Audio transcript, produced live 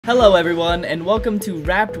Hello everyone, and welcome to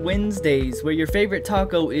Wrapped Wednesdays, where your favorite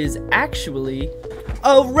taco is actually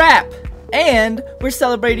a wrap! And we're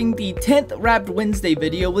celebrating the 10th Wrapped Wednesday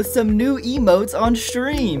video with some new emotes on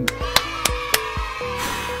stream.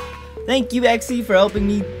 Thank you Exi for helping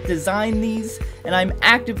me design these, and I'm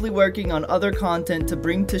actively working on other content to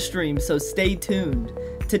bring to stream, so stay tuned.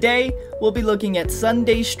 Today, we'll be looking at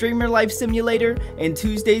Sunday's Streamer Life Simulator and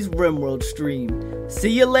Tuesday's Rimworld stream. See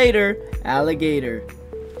you later, alligator.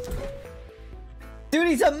 Dude,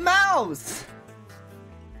 he's a mouse!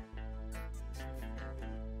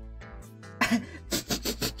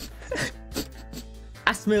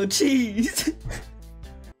 I smell cheese.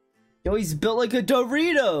 Yo, he's built like a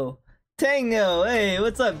Dorito. Tango, hey,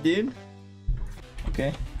 what's up, dude?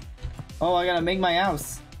 Okay. Oh, I gotta make my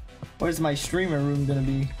house. Where's my streamer room gonna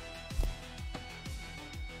be?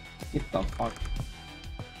 Get the fuck.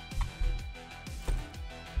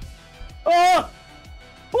 Oh!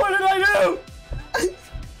 What did I do?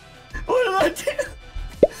 What did I do?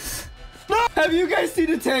 No! Have you guys seen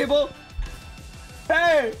the table?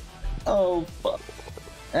 Hey! Oh, fuck.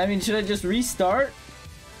 I mean, should I just restart?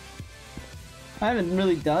 I haven't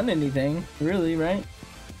really done anything, really, right?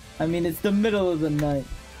 I mean, it's the middle of the night.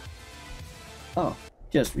 Oh,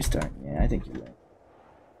 just restart. Yeah, I think you're right.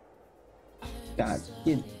 God,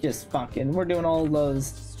 you just fucking... We're doing all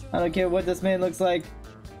lows. I don't care what this man looks like.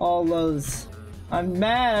 All lows. I'm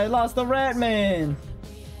mad, I lost the rat man.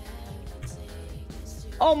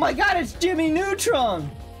 Oh my god, it's Jimmy Neutron.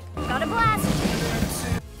 Got a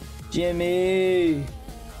blast. Jimmy.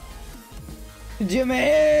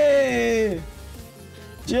 Jimmy.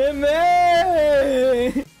 Jimmy.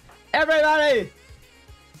 Everybody,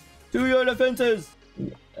 to your defenses.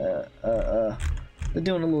 They're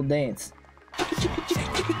doing a little dance.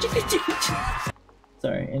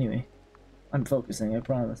 Sorry, anyway. I'm focusing, I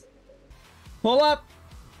promise. Pull up!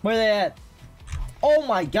 Where they at? Oh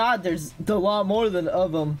my god, there's a lot more than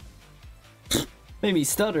of them. Made me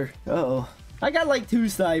stutter. Uh-oh. I got like 2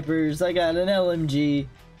 snipers, I got an LMG.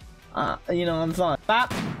 You know, I'm fine.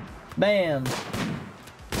 Bop! Bam!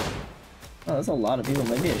 Oh, that's a lot of people.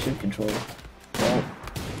 Maybe I should control it. Well,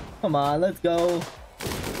 come on, let's go.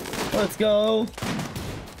 Let's go.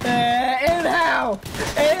 And how?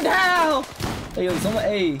 And how? Hey, yo,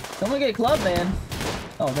 someone get clubbed, man.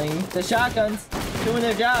 Oh, thank you. The shotguns doing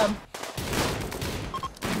their job.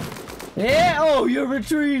 Yeah. Oh, you're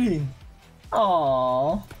retreating.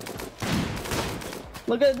 Aww.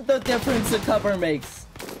 Look at the difference the cover makes.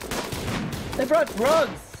 They brought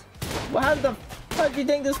drugs. Well, how did you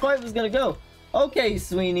think this fight was gonna go? Okay,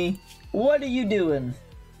 Sweeney, what are you doing?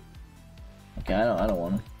 Okay, I don't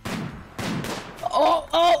want him.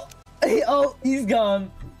 Oh, he's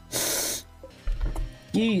gone.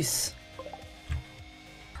 Geese.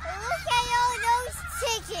 Look at all those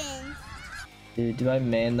chickens. Dude, do I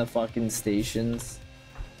man the fucking stations?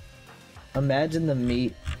 Imagine the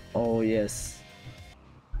meat. Oh, yes.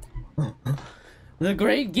 The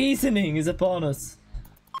great geesening is upon us.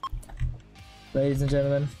 Ladies and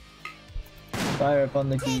gentlemen, fire upon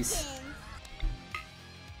the geese.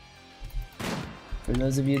 For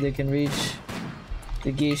those of you that can reach,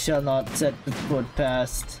 the geese shall not set the foot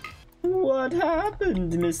past. What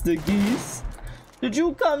happened, Mr. Geese? Did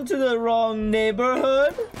you come to the wrong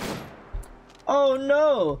neighborhood? Oh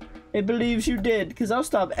no, it believes you did, because I'll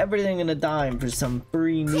stop everything in a dime for some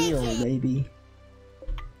free meal, baby.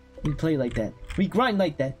 We play like that. We grind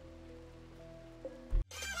like that.